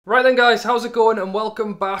Right then guys, how's it going, and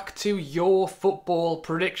welcome back to Your Football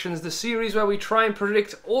Predictions, the series where we try and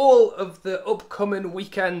predict all of the upcoming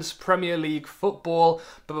weekend's Premier League football.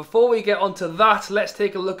 But before we get onto that, let's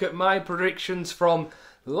take a look at my predictions from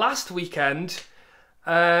last weekend.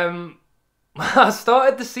 I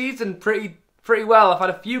started the season pretty well. I've had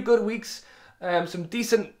a few good weeks, some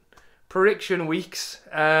decent prediction weeks.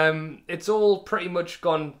 It's all pretty much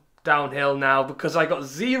gone downhill now because I got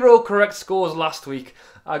 0 correct scores last week.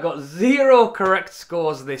 I got 0 correct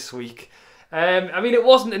scores this week. I mean, it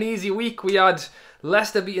wasn't an easy week. We had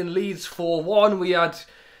Leicester beating Leeds 4-1. We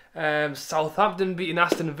had Southampton beating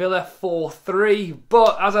Aston Villa 4-3.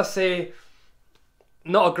 But as I say,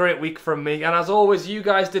 not a great week from me. And as always, you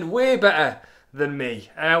guys did way better than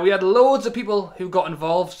me. We had loads of people who got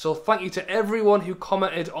involved. So thank you to everyone who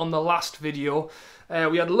commented on the last video.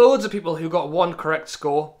 We had loads of people who got 1 correct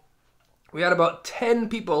score. We had about 10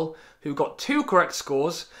 people who got 2 correct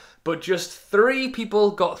scores, but just 3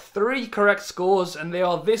 people got 3 correct scores, and they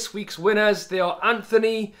are this week's winners. They are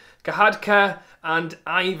Anthony, Kahadka, and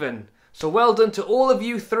Ivan. So well done to all of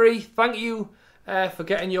you 3. Thank you for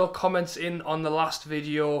getting your comments in on the last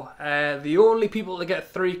video. The only people to get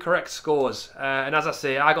 3 correct scores, and as I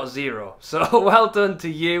say, I got 0. So well done to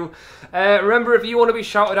you. Remember, if you want to be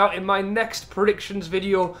shouted out in my next predictions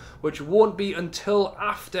video, which won't be until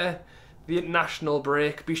after the international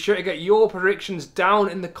break, be sure to get your predictions down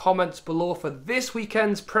in the comments below for this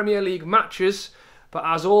weekend's Premier League matches. But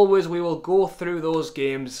as always, we will go through those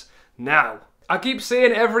games now. I keep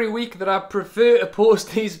saying every week that I prefer to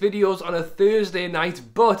post these videos on a Thursday night,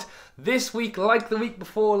 but this week, like the week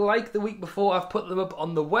before, I've put them up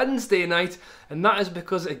on the Wednesday night, and that is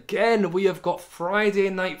because, again, we have got Friday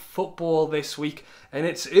night football this week, and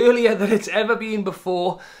it's earlier than it's ever been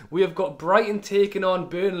before. We have got Brighton taking on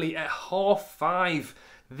Burnley at 5:30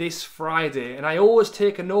 this Friday, and I always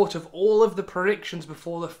take a note of all of the predictions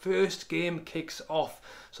before the first game kicks off.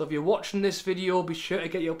 So if you're watching this video, be sure to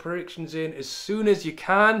get your predictions in as soon as you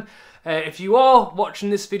can. If you are watching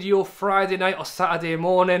this video Friday night or Saturday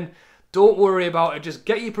morning, don't worry about it. Just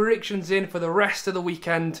get your predictions in for the rest of the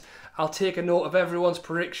weekend. I'll take a note of everyone's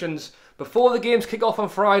predictions before the games kick off on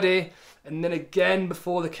Friday, and then again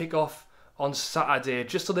before the kick off on Saturday,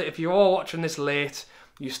 just so that if you are watching this late,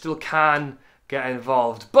 you still can get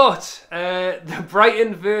involved. But the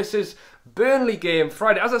Brighton versus Burnley game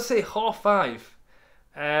Friday, as I say, 5:30.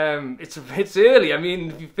 It's early. I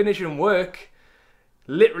mean, if you finish in work,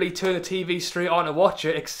 literally turn the TV straight on to watch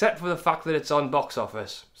it, except for the fact that it's on box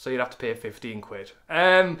office, so you'd have to pay 15 quid.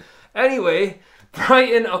 Anyway,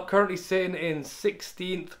 Brighton are currently sitting in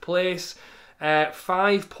 16th place,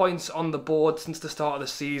 5 points on the board since the start of the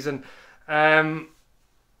season.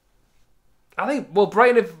 I think, well,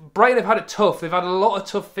 Brighton have had it tough. They've had a lot of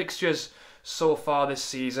tough fixtures so far this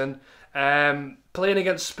season. Playing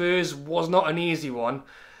against Spurs was not an easy one.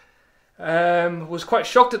 Was quite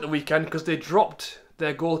shocked at the weekend because they dropped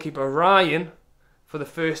their goalkeeper Ryan for the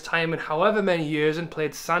first time in however many years and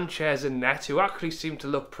played Sanchez in net, who actually seemed to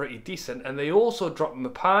look pretty decent. And they also dropped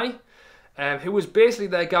Mapai, who was basically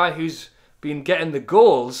their guy who's been getting the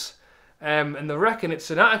goals, and they reckon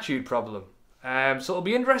it's an attitude problem. So it'll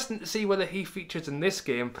be interesting to see whether he features in this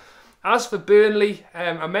game. As for Burnley,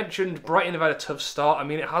 I mentioned Brighton have had a tough start. I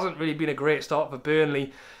mean, it hasn't really been a great start for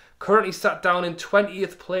Burnley. Currently sat down in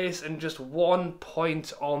 20th place and just 1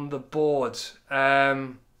 point on the board.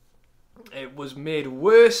 It was made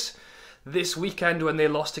worse this weekend when they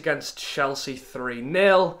lost against Chelsea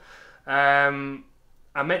 3-0.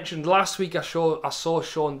 I mentioned last week I saw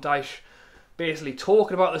Sean Dyche basically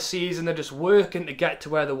talking about the season. They're just working to get to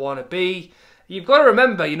where they want to be. You've got to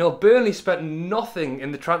remember, you know, Burnley spent nothing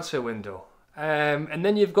in the transfer window. And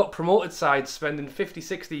then you've got promoted sides spending 50,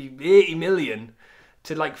 60, 80 million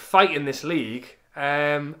to, like, fight in this league.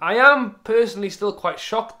 I am personally still quite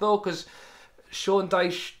shocked, though, because Sean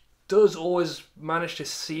Dyche does always manage to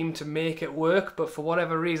seem to make it work, but for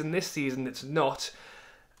whatever reason this season it's not.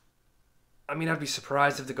 I mean, I'd be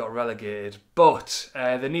surprised if they got relegated, but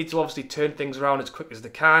they need to obviously turn things around as quick as they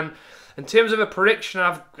can. In terms of a prediction,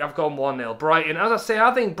 I've gone 1-0 Brighton. As I say,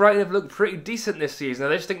 I think Brighton have looked pretty decent this season.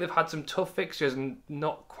 I just think they've had some tough fixtures and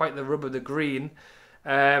not quite the rub of the green.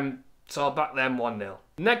 So I'll back them 1-0.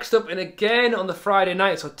 Next up, and again on the Friday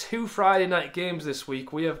night, so 2 Friday night games this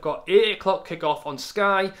week, we have got 8 o'clock kickoff on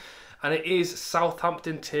Sky, and it is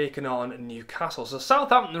Southampton taking on Newcastle. So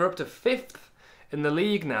Southampton are up to 5th in the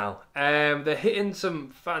league now. They're hitting some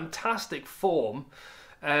fantastic form.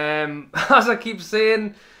 As I keep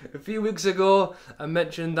saying, a few weeks ago I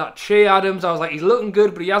mentioned that Che Adams, I was like, he's looking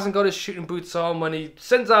good, but he hasn't got his shooting boots on.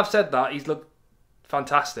 Since I've said that, he's looked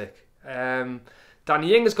fantastic. Dan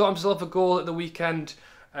Danny Ings got himself a goal at the weekend.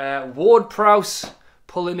 Ward-Prowse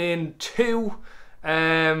pulling in two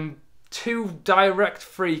direct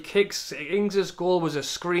free kicks. Ings' goal was a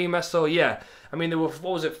screamer. So yeah, I mean, there were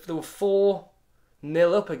 4-0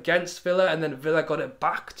 up against Villa, and then Villa got it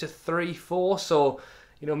back to 3-4. So,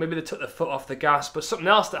 you know, maybe they took their foot off the gas. But something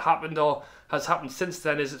else that happened or has happened since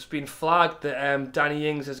then is it's been flagged that Danny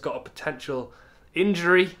Ings has got a potential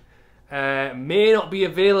injury. May not be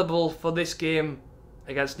available for this game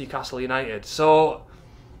against Newcastle United. So,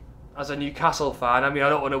 as a Newcastle fan, I mean, I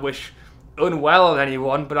don't want to wish unwell on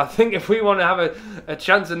anyone, but I think if we want to have a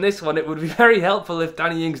chance in this one, it would be very helpful if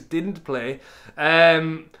Danny Ings didn't play.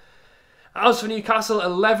 As for Newcastle,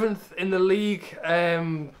 11th in the league.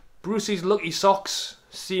 Brucey's lucky socks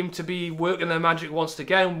seem to be working their magic once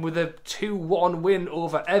again with a 2-1 win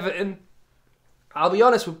over Everton. I'll be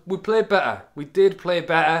honest, we played better. We did play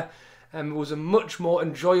better. It was a much more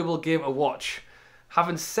enjoyable game to watch.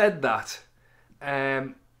 Having said that,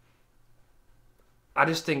 I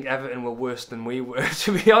just think Everton were worse than we were,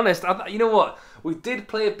 to be honest. You know what? We did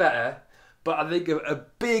play better, but I think a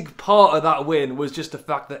big part of that win was just the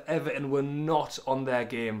fact that Everton were not on their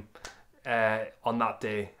game on that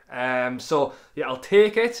day. So, yeah, I'll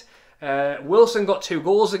take it. Wilson got 2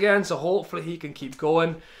 goals again, so hopefully he can keep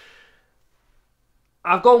going.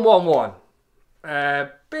 I've gone 1-1.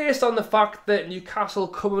 Based on the fact that Newcastle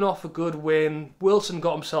coming off a good win, Wilson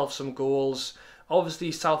got himself some goals.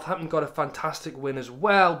 Obviously, Southampton got a fantastic win as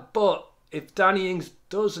well, but if Danny Ings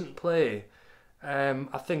doesn't play,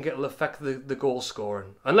 I think it'll affect the goal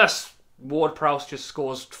scoring. Unless Ward-Prowse just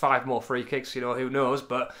scores 5 more free kicks, you know, who knows,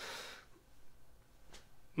 but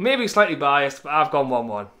maybe slightly biased, but I've gone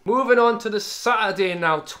 1-1. Moving on to the Saturday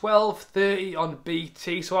now, 12:30 on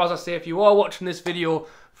BT. So as I say, if you are watching this video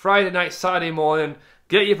Friday night, Saturday morning,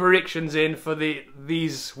 get your predictions in for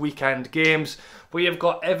these weekend games. We have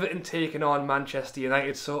got Everton taking on Manchester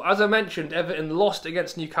United. So as I mentioned, Everton lost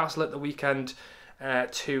against Newcastle at the weekend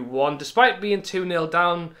 2-1. Despite being 2-0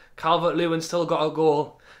 down, Calvert-Lewin still got a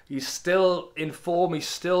goal. He's still in form. He's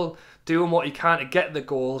still doing what he can to get the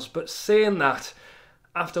goals. But saying that,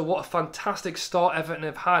 after what a fantastic start Everton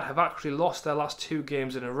have actually lost their last 2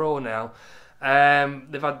 games in a row now.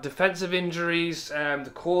 They've had defensive injuries,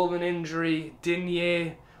 the Coleman injury.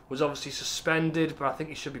 Digne was obviously suspended, but I think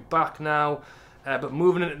he should be back now. But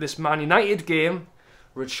moving into this Man United game,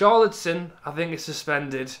 Richarlison, I think, is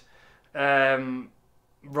suspended.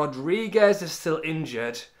 Rodriguez is still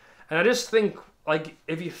injured. And I just think, like,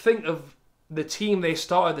 if you think of the team they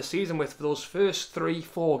started the season with for those first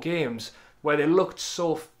 3-4 games, where they looked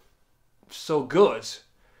so good,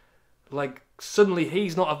 like, suddenly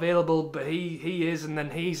he's not available, but he is, and then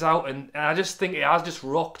he's out, and I just think it has just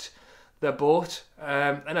rocked their boat.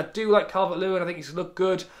 And I do like Calvert-Lewin. I think he's looked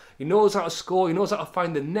good. He knows how to score. He knows how to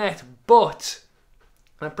find the net. But,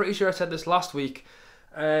 and I'm pretty sure I said this last week,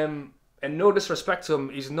 and no disrespect to him,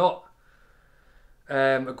 he's not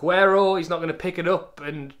Aguero. He's not going to pick it up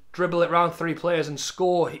and dribble it around 3 players and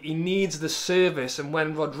score. He needs the service, and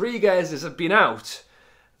when Rodriguez has been out,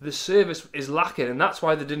 the service is lacking, and that's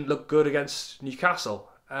why they didn't look good against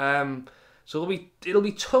Newcastle. So it'll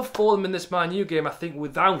be tough for them in this Man U game, I think,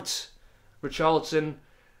 without Richarlison,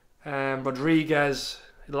 Rodriguez.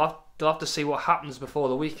 They'll have to see what happens before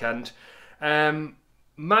the weekend.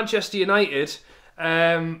 Manchester United,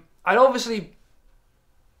 I'd obviously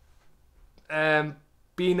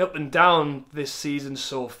been up and down this season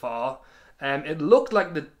so far. It looked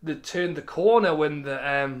like they turned the corner when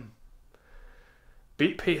the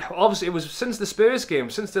obviously it was since the Spurs game,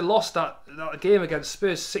 since they lost that game against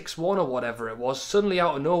Spurs 6-1 or whatever it was. Suddenly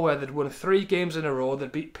out of nowhere, they'd won 3 games in a row.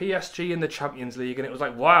 They'd beat PSG in the Champions League, and it was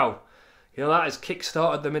like, wow, you know, that has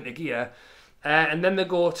kick-started them into gear. And then they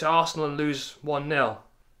go to Arsenal and lose 1-0.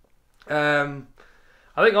 I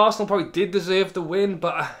think Arsenal probably did deserve the win,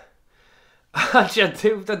 but actually, I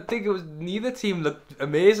think it was neither team looked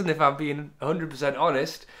amazing, if I'm being 100%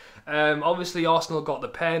 honest. Obviously, Arsenal got the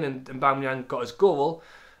pen and Aubameyang got his goal.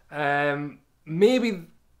 Maybe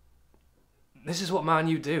this is what Man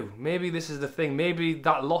U do. Maybe this is the thing. Maybe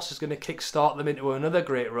that loss is going to kickstart them into another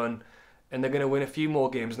great run, and they're going to win a few more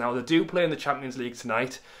games. Now, they do play in the Champions League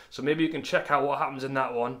tonight, so maybe you can check out what happens in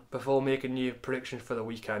that one before making your prediction for the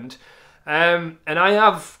weekend. And I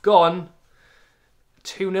have gone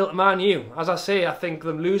 2-0 to Man U. As I say, I think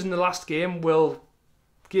them losing the last game will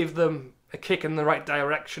give them a kick in the right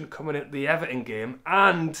direction coming into the Everton game.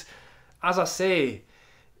 And, as I say,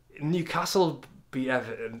 Newcastle beat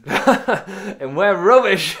Everton. And we're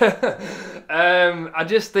rubbish. I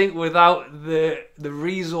just think without the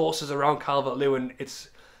resources around Calvert-Lewin, it's...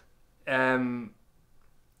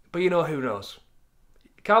 but, you know, who knows?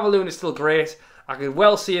 Calvert-Lewin is still great. I could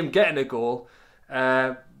well see him getting a goal,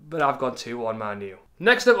 but I've gone 2-1 Man U.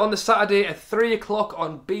 Next up on the Saturday at 3 o'clock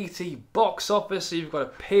on BT Box Office, so you've got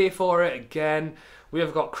to pay for it again. We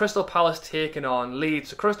have got Crystal Palace taking on Leeds.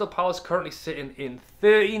 So Crystal Palace currently sitting in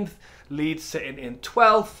 13th, Leeds sitting in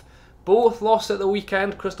 12th. Both lost at the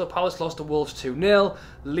weekend. Crystal Palace lost to Wolves 2-0.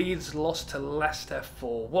 Leeds lost to Leicester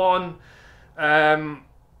 4-1.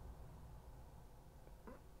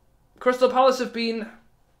 Crystal Palace have been,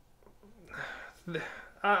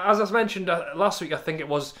 as I mentioned last week, I think it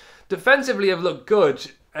was, defensively have looked good.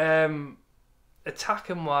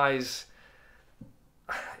 Attacking wise,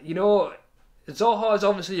 you know, Zaha is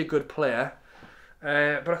obviously a good player,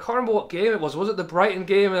 but I can't remember what game it was. Was it the Brighton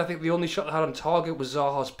game? And I think the only shot they had on target was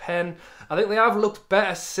Zaha's pen. I think they have looked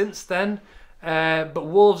better since then, but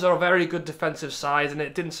Wolves are a very good defensive side, and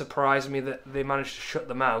it didn't surprise me that they managed to shut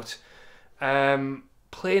them out.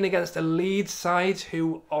 Playing against a Leeds side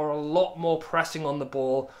who are a lot more pressing on the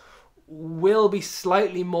ball, will be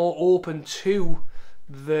slightly more open to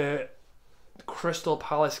the Crystal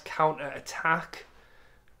Palace counter-attack.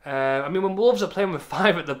 I mean, when Wolves are playing with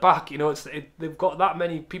 5 at the back, you know, they've got that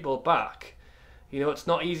many people back. You know, it's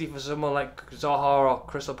not easy for someone like Zaha or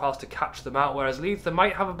Crystal Palace to catch them out, whereas Leeds, they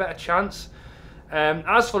might have a better chance.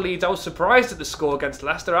 As for Leeds, I was surprised at the score against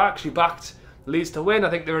Leicester. I actually backed Leeds to win. I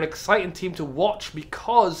think they're an exciting team to watch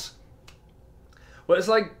because, well, it's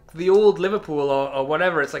like the old Liverpool or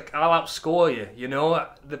whatever. It's like, I'll outscore you, you know.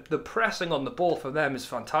 The pressing on the ball for them is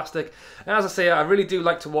fantastic. And as I say, I really do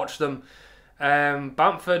like to watch them.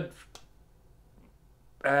 Bamford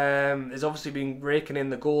has obviously been raking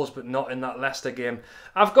in the goals, but not in that Leicester game.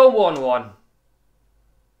 I've gone 1-1.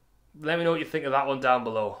 Let me know what you think of that one down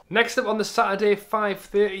below. Next up on the Saturday,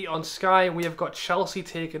 5:30 on Sky, we have got Chelsea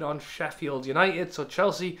taking on Sheffield United. So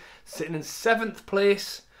Chelsea sitting in 7th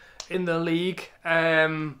place in the league.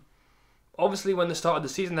 Obviously, when they started the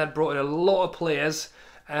season, they'd brought in a lot of players,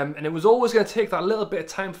 and it was always going to take that little bit of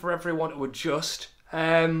time for everyone to adjust.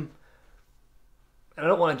 And I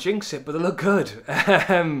don't want to jinx it, but they look good.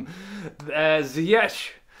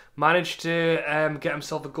 Ziyech managed to get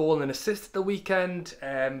himself a goal and an assist at the weekend.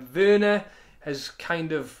 Werner has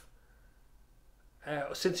kind of,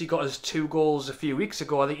 since he got his 2 goals a few weeks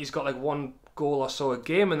ago, I think he's got like 1 goal or so a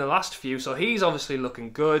game in the last few, so he's obviously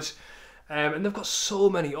looking good. And they've got so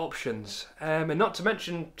many options. And not to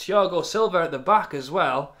mention Thiago Silva at the back as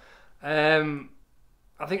well.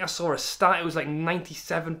 I think I saw a stat, it was like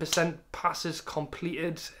 97% passes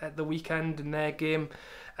completed at the weekend in their game.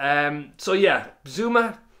 So yeah,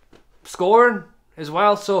 Zuma scoring as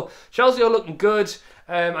well. So Chelsea are looking good.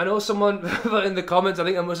 I know someone in the comments, I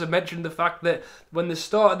think I must have mentioned the fact that when they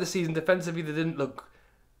started the season defensively, they didn't look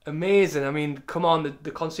amazing. I mean, come on,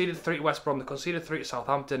 they conceded 3 to West Brom, they conceded 3 to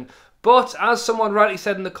Southampton. But as someone rightly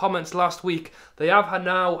said in the comments last week, they have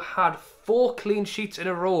now had 4 clean sheets in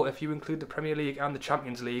a row if you include the Premier League and the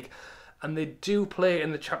Champions League. And they do play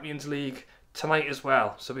in the Champions League tonight as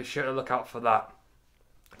well, so be sure to look out for that.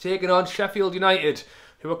 Taking on Sheffield United,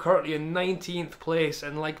 who are currently in 19th place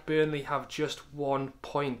and, like Burnley, have just 1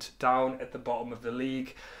 point down at the bottom of the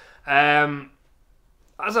league. As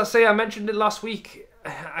I say, I mentioned it last week,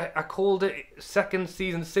 I called it second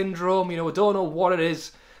season syndrome. You know, I don't know what it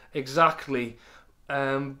is exactly,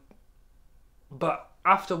 but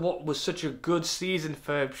after what was such a good season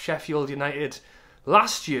for Sheffield United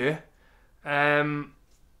last year,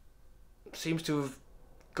 seems to have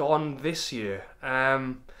gone this year.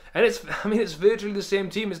 And it's virtually the same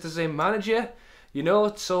team, it's the same manager, you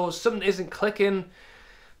know, so something isn't clicking.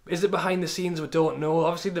 Is it behind the scenes? We don't know.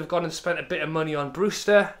 Obviously, they've gone and spent a bit of money on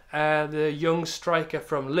Brewster, the young striker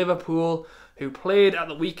from Liverpool, who played at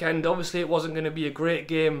the weekend. Obviously, it wasn't going to be a great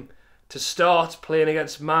game to start, playing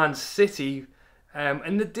against Man City.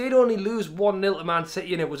 And they did only lose 1-0 to Man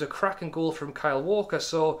City, and it was a cracking goal from Kyle Walker.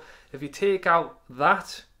 So if you take out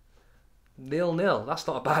that, 0-0. That's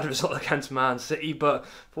not a bad result against Man City, but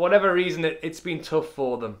for whatever reason, it's been tough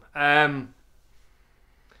for them. And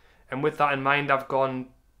with that in mind, I've gone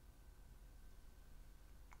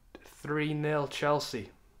 3-0 Chelsea.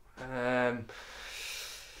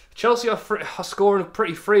 Chelsea are scoring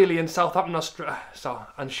pretty freely, and Southampton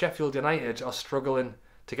and Sheffield United are struggling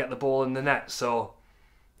to get the ball in the net. So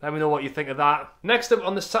let me know what you think of that. Next up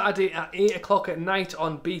on the Saturday at 8 o'clock at night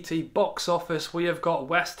on BT Box Office, we have got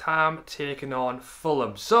West Ham taking on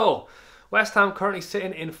Fulham. So West Ham currently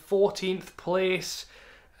sitting in 14th place.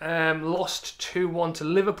 Lost 2-1 to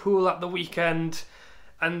Liverpool at the weekend.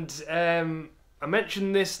 And I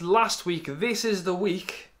mentioned this last week. This is the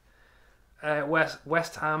week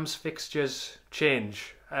West Ham's fixtures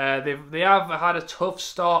change. They have had a tough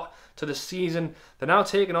start to the season. They're now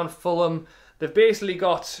taking on Fulham. They've basically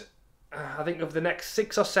got, I think, of the next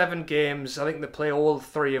 6 or 7 games, I think they play all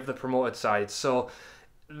 3 of the promoted sides. So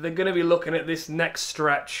they're going to be looking at this next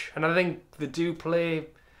stretch. And I think they do play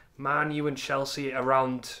Man U and Chelsea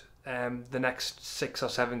around the next 6 or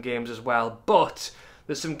 7 games as well. But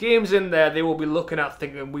there's some games in there they will be looking at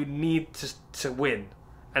thinking we need to win.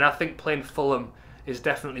 And I think playing Fulham is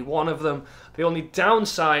definitely one of them. The only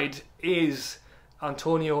downside is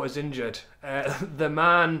Antonio is injured. The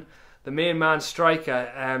main man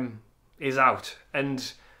striker is out.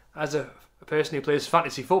 And as a person who plays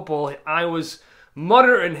fantasy football, I was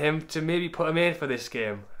monitoring him to maybe put him in for this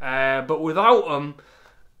game. But without him,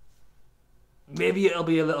 maybe it'll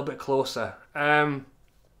be a little bit closer.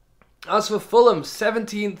 As for Fulham,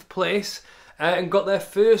 17th place and got their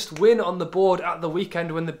first win on the board at the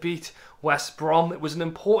weekend when they beat West Brom. It was an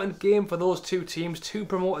important game for those 2 teams, 2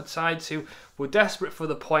 promoted sides who were desperate for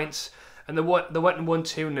the points, and they went and won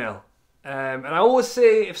 2-0. And I always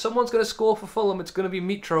say, if someone's going to score for Fulham, it's going to be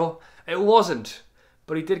Mitro. It wasn't,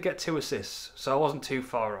 but he did get 2 assists, so I wasn't too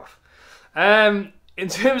far off. In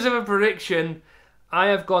terms of a prediction, I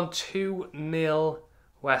have gone 2-0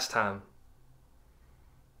 West Ham.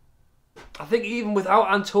 I think even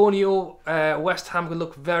without Antonio, West Ham could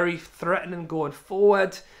look very threatening going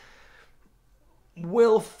forward.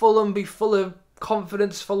 Will Fulham be full of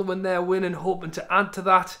confidence following their win and hoping to add to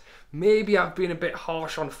that? Maybe I've been a bit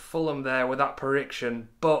harsh on Fulham there with that prediction,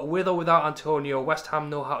 but with or without Antonio, West Ham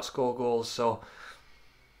know how to score goals, so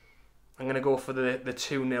I'm going to go for the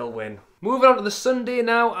 2-0 win. Moving on to the Sunday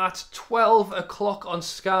now at 12 o'clock on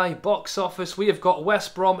Sky Box Office, we have got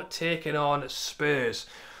West Brom taking on Spurs.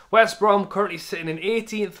 West Brom currently sitting in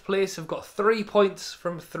 18th place, have got 3 points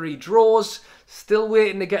from 3 draws, still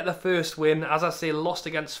waiting to get the first win, as I say, lost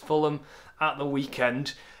against Fulham at the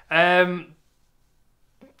weekend.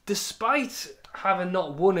 Despite having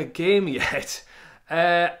not won a game yet,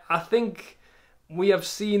 I think we have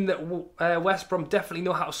seen that West Brom definitely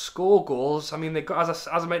know how to score goals. I mean, they got, as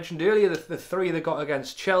I mentioned earlier, the 3 they got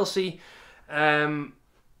against Chelsea. They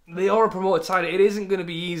are a promoted side. It isn't going to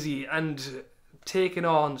be easy, and taking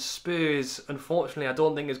on Spurs, unfortunately, I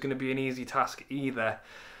don't think is going to be an easy task either.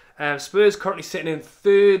 Spurs currently sitting in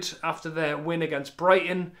 3rd after their win against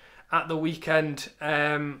Brighton at the weekend.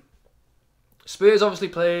 Spurs obviously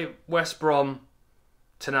play West Brom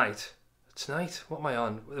tonight. Tonight? What am I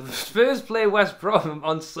on? Spurs play West Brom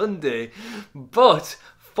on Sunday, but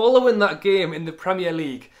following that game in the Premier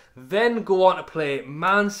League, then go on to play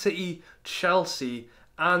Man City, Chelsea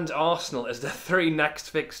and Arsenal as the 3 next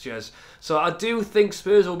fixtures. So I do think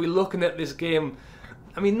Spurs will be looking at this game,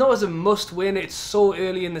 I mean, not as a must-win, it's so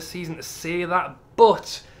early in the season to say that,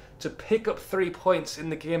 but to pick up 3 points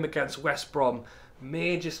in the game against West Brom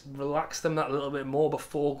may just relax them that little bit more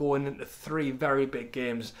before going into 3 very big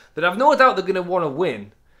games that I've no doubt they're going to want to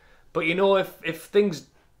win. But you know, if things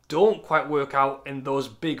don't quite work out in those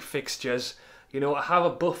big fixtures, you know, have a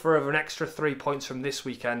buffer of an extra 3 points from this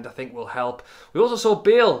weekend I think will help. We also saw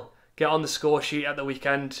Bale get on the score sheet at the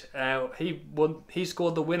weekend. He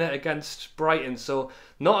scored the winner against Brighton, so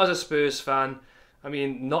not as a Spurs fan, I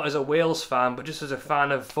mean, not as a Wales fan, but just as a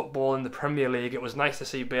fan of football in the Premier League, it was nice to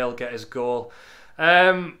see Bale get his goal.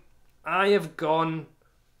 I have gone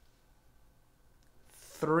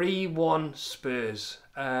 3-1 Spurs.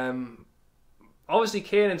 Obviously,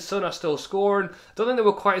 Kane and Son are still scoring. I don't think they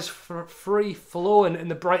were quite as free-flowing in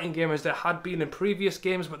the Brighton game as they had been in previous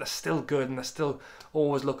games, but they're still good and they're still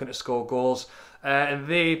always looking to score goals. And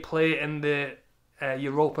they play in the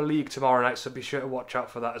Europa League tomorrow night, so be sure to watch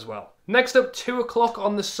out for that as well. Next up, 2 o'clock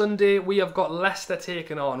on the Sunday, we have got Leicester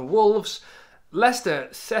taking on Wolves. Leicester,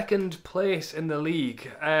 2nd place in the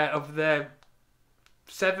league. Of their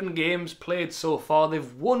 7 games played so far,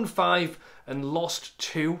 they've won 5 and lost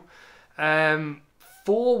 2.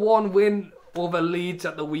 4-1 win over Leeds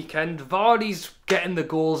at the weekend. Vardy's getting the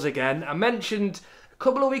goals again. I mentioned a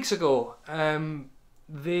couple of weeks ago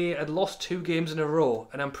they had lost 2 games in a row,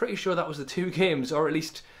 and I'm pretty sure that was the 2 games, or at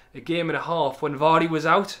least a game and a half, when Vardy was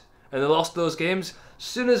out and they lost those games. As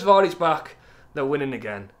soon as Vardy's back, they're winning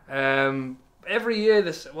again. Every year,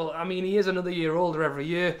 he is another year older every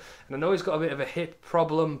year, and I know he's got a bit of a hip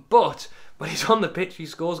problem, but when he's on the pitch, he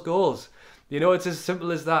scores goals. You know, it's as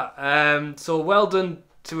simple as that. So well done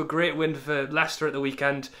to a great win for Leicester at the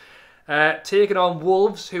weekend. Taking on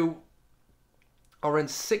Wolves, who are in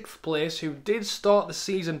 6th place, who did start the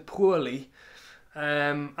season poorly.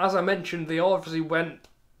 As I mentioned, they obviously went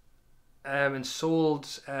and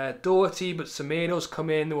sold Doherty, but Semedo's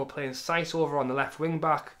come in. They were playing Saiss over on the left wing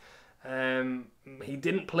back. He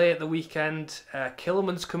didn't play at the weekend.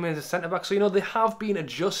 Kilman's come in as a centre-back. So, they have been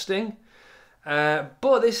adjusting.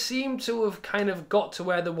 But they seem to have kind of got to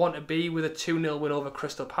where they want to be with a 2-0 win over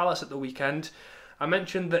Crystal Palace at the weekend. I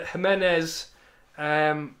mentioned that Jimenez,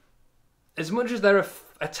 as much as their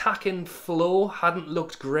attacking flow hadn't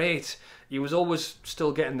looked great, he was always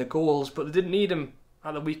still getting the goals, but they didn't need him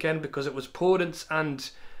at the weekend because it was Podence and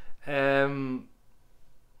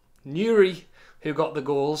Nuri who got the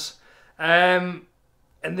goals. And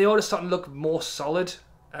they ought to start to look more solid.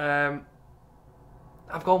 I've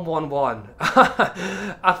gone 1-1.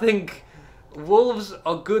 I think Wolves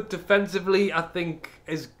are good defensively. I think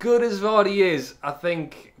as good as Vardy is, I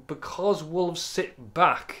think because Wolves sit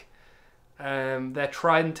back, their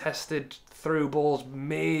tried and tested through balls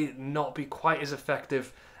may not be quite as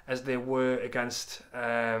effective as they were against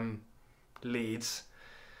Leeds.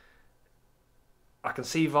 I can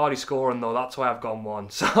see Vardy scoring though, that's why I've gone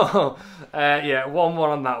 1. So, yeah, 1-1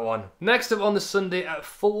 on that one. Next up on the Sunday at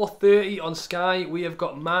 4:30 on Sky, we have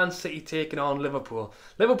got Man City taking on Liverpool.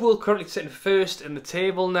 Liverpool currently sitting first in the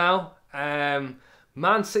table now.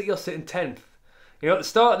 Man City are sitting 10th. At the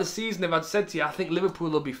start of the season, if I'd said to you, I think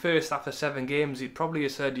Liverpool will be first after 7 games, you'd probably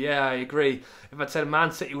have said, yeah, I agree. If I'd said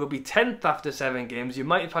Man City will be 10th after 7 games, you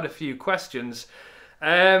might have had a few questions.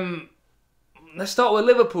 Let's start with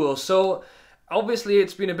Liverpool. So, obviously,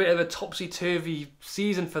 it's been a bit of a topsy-turvy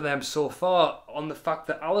season for them so far on the fact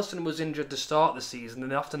that Alisson was injured to start the season,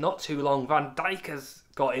 and after not too long, Van Dijk has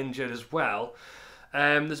got injured as well.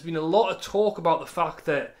 There's been a lot of talk about the fact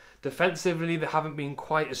that defensively they haven't been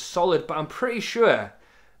quite as solid, but I'm pretty sure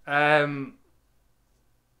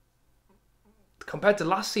compared to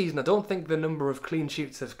last season, I don't think the number of clean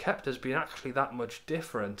sheets they've kept has been actually that much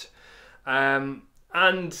different. And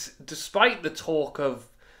despite the talk of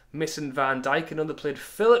missing Van Dijk, and underplayed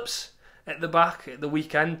Phillips at the back at the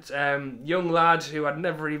weekend. Young lad who I'd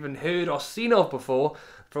never even heard or seen of before.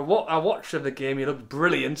 For what I watched of the game, he looked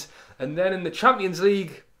brilliant. And then in the Champions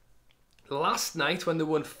League last night, when they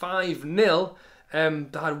won 5-0,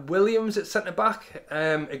 they had Williams at centre-back.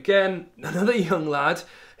 Again, another young lad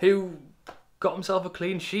who got himself a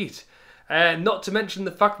clean sheet. Not to mention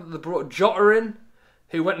the fact that they brought Jota in,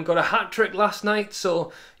 who went and got a hat-trick last night.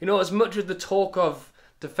 So, as much as the talk of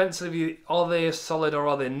defensively, are they as solid or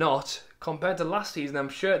are they not? Compared to last season, I'm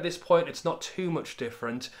sure at this point it's not too much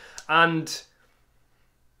different. And,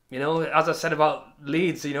 as I said about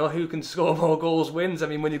Leeds, who can score more goals wins. I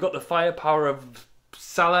mean, when you've got the firepower of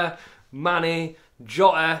Salah, Mane,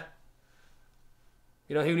 Jota,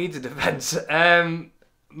 who needs a defence?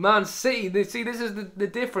 Man City, see, this is the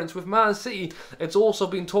difference. With Man City, it's also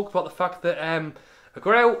been talked about the fact that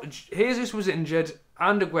Jesus was injured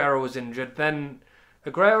and Aguero was injured. Then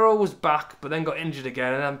Aguero was back, but then got injured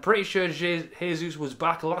again, and I'm pretty sure Jesus was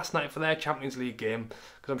back last night for their Champions League game,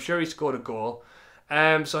 because I'm sure he scored a goal.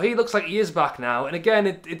 So he looks like he is back now, and again,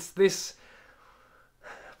 it's this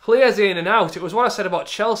players in and out. It was what I said about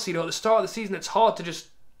Chelsea, at the start of the season, it's hard to just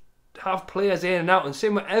have players in and out, and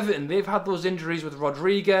same with Everton, they've had those injuries with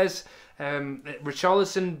Rodriguez,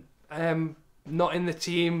 Richarlison not in the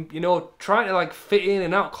team, trying to fit in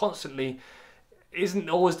and out constantly isn't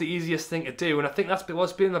always the easiest thing to do, and I think that's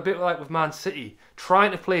what's been a bit like with Man City,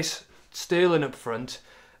 trying to place Sterling up front.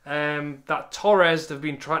 That Torres they've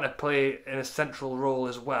been trying to play in a central role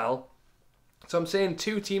as well. So I'm saying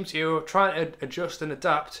two teams here are trying to adjust and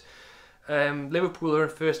adapt. Liverpool are in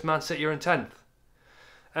first, Man City are in 10th.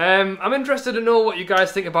 I'm interested to know what you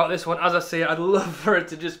guys think about this one. As I say, I'd love for it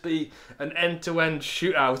to just be an end-to-end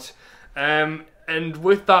shootout. And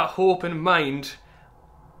with that hope in mind,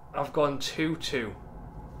 I've gone 2-2.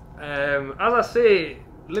 As I say,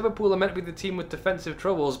 Liverpool are meant to be the team with defensive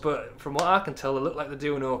troubles, but from what I can tell, they look like they're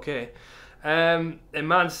doing okay. And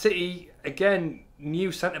Man City, again,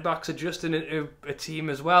 new centre-backs adjusting into a team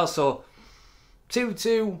as well. So,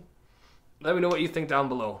 2-2. Let me know what you think down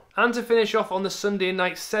below. And to finish off on the Sunday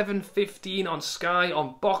night, 7:15 on Sky,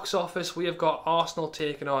 on Box Office, we have got Arsenal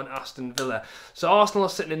taking on Aston Villa. So Arsenal are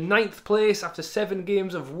sitting in 9th place after 7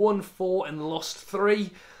 games of won 4 and lost 3.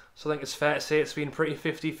 So I think it's fair to say it's been pretty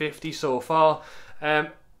 50-50 so far. A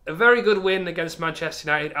very good win against Manchester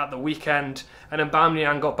United at the weekend, and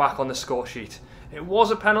Aubameyang got back on the score sheet. It was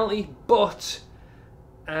a penalty, but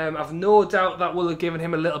I've no doubt that will have given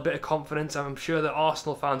him a little bit of confidence. I'm sure that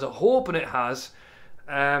Arsenal fans are hoping it has,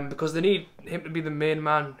 because they need him to be the main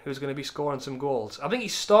man who's going to be scoring some goals. I think he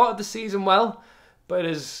started the season well, but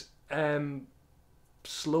is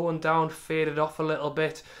slowing down, faded off a little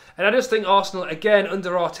bit. And I just think Arsenal, again,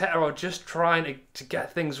 under Arteta, are just trying to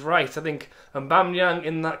get things right. I think Aubameyang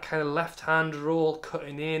in that kind of left-hand role,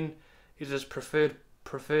 cutting in, is his preferred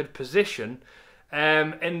position.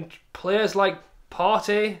 And players like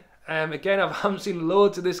Partey, again, I haven't seen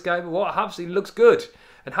loads of this guy, but what I have seen looks good.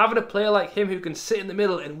 And having a player like him who can sit in the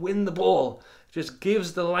middle and win the ball just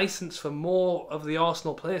gives the licence for more of the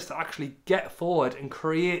Arsenal players to actually get forward and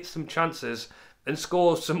create some chances and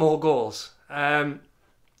score some more goals. So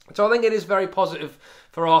I think it is very positive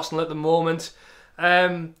for Arsenal at the moment.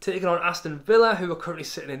 Taking on Aston Villa, who are currently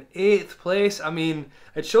sitting in 8th place. I mean,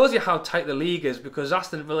 it shows you how tight the league is, because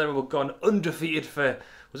Aston Villa have gone undefeated for,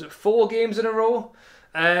 was it 4 games in a row?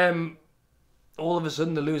 All of a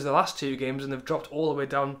sudden they lose the last 2 games and they've dropped all the way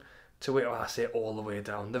down to, well, I say all the way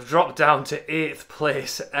down. They've dropped down to 8th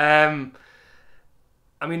place. I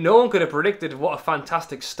mean, no one could have predicted what a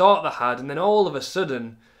fantastic start they had, and then all of a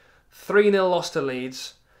sudden, 3-0 loss to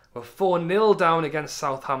Leeds. We're 4-0 down against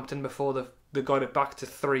Southampton before they got it back to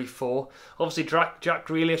 3-4. Obviously, Jack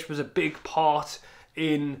Grealish was a big part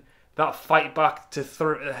in that fight back to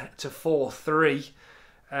 4-3,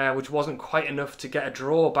 which wasn't quite enough to get a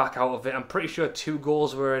draw back out of it. I'm pretty sure 2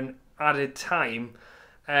 goals were in added time.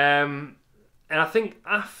 And I think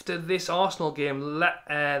after this Arsenal game,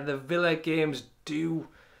 the Villa games do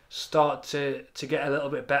start to get a little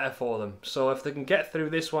bit better for them. So if they can get through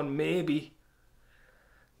this one, maybe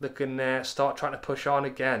they can start trying to push on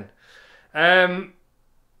again.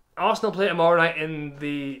 Arsenal play tomorrow night in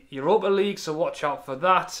the Europa League, so watch out for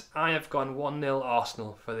that. I have gone 1-0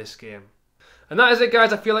 Arsenal for this game. And that is it,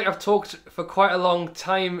 guys. I feel like I've talked for quite a long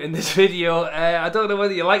time in this video. I don't know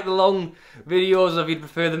whether you like the long videos or if you'd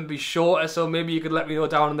prefer them to be shorter, so maybe you could let me know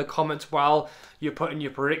down in the comments while you're putting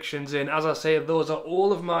your predictions in. As I say, those are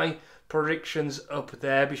all of my predictions up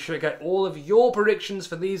there. Be sure to get all of your predictions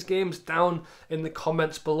for these games down in the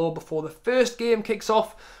comments below before the first game kicks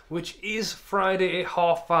off, which is Friday at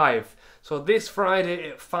 5:30. So this Friday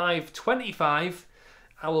at 5:25,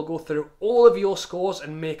 I will go through all of your scores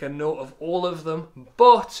and make a note of all of them,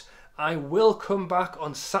 but I will come back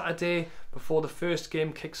on Saturday before the first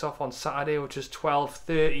game kicks off on Saturday, which is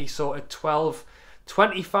 12:30. So at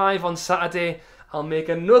 12:25 on Saturday, I'll make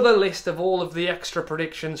another list of all of the extra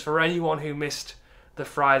predictions for anyone who missed the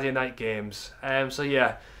Friday night games. So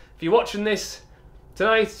yeah, if you're watching this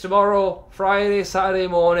tonight, tomorrow, Friday, Saturday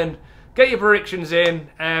morning, get your predictions in.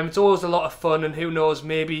 It's always a lot of fun, and who knows,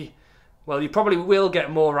 maybe, well, you probably will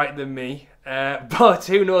get more right than me, but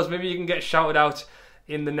who knows, maybe you can get shouted out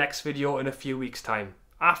in the next video in a few weeks' time,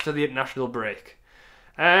 after the international break.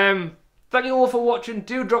 Thank you all for watching.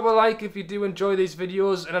 Do drop a like if you do enjoy these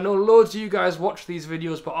videos, and I know loads of you guys watch these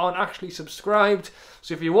videos but aren't actually subscribed,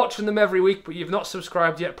 so if you're watching them every week but you've not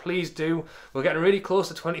subscribed yet, please do. We're getting really close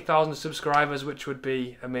to 20,000 subscribers, which would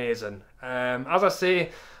be amazing. As I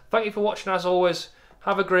say, thank you for watching as always.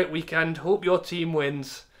 Have a great weekend. Hope your team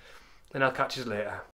wins, and I'll catch you later.